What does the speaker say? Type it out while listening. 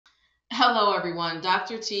Hello everyone,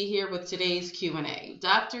 Dr. T here with today's Q&A.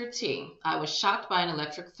 Dr. T, I was shocked by an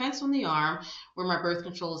electric fence on the arm where my birth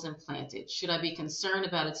control is implanted. Should I be concerned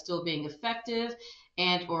about it still being effective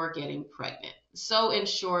and or getting pregnant? So in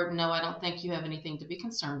short, no, I don't think you have anything to be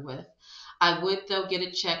concerned with. I would though get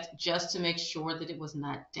it checked just to make sure that it was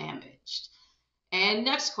not damaged. And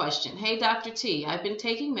next question. Hey, Dr. T, I've been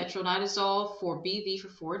taking metronidazole for BV for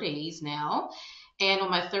 4 days now. And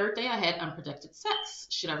on my third day, I had unprotected sex.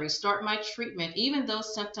 Should I restart my treatment even though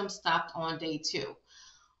symptoms stopped on day two?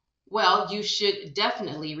 Well, you should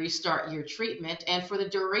definitely restart your treatment. And for the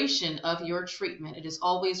duration of your treatment, it is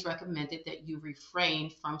always recommended that you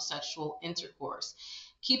refrain from sexual intercourse.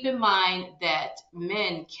 Keep in mind that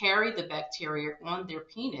men carry the bacteria on their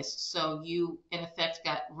penis, so you, in effect,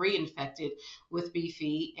 got reinfected with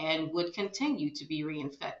BV and would continue to be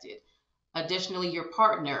reinfected. Additionally, your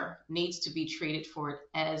partner needs to be treated for it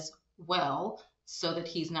as well so that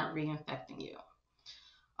he's not reinfecting you.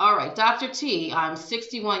 All right, Dr. T, I'm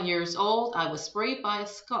 61 years old. I was sprayed by a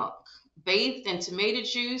skunk, bathed in tomato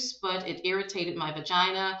juice, but it irritated my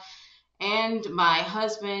vagina, and my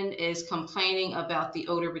husband is complaining about the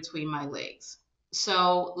odor between my legs.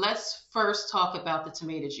 So let's first talk about the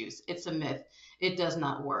tomato juice. It's a myth, it does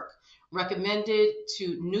not work. Recommended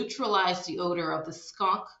to neutralize the odor of the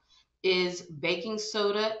skunk is baking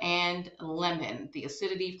soda and lemon. The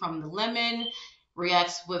acidity from the lemon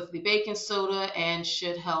reacts with the baking soda and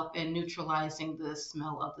should help in neutralizing the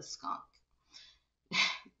smell of the skunk.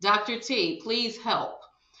 Dr. T, please help.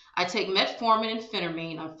 I take metformin and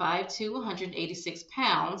phentermine. I'm 5'2", 186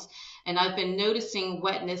 pounds, and I've been noticing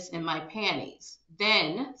wetness in my panties.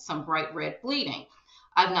 Then some bright red bleeding.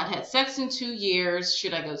 I've not had sex in 2 years.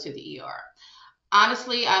 Should I go to the ER?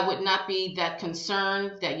 Honestly, I would not be that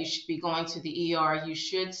concerned that you should be going to the ER. You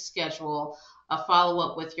should schedule a follow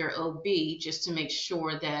up with your OB just to make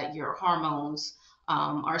sure that your hormones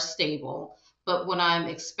are stable. But what I'm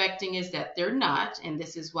expecting is that they're not, and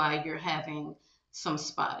this is why you're having some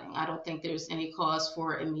spotting. I don't think there's any cause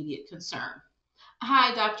for immediate concern.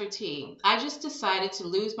 Hi, Dr. T. I just decided to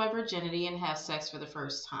lose my virginity and have sex for the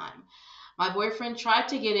first time. My boyfriend tried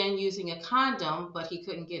to get in using a condom, but he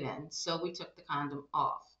couldn't get in, so we took the condom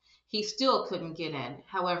off. He still couldn't get in.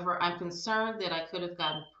 However, I'm concerned that I could have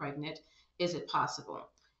gotten pregnant. Is it possible?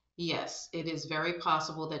 Yes, it is very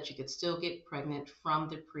possible that you could still get pregnant from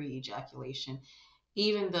the pre ejaculation,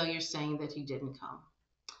 even though you're saying that he didn't come.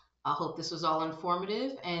 I hope this was all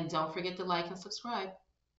informative, and don't forget to like and subscribe.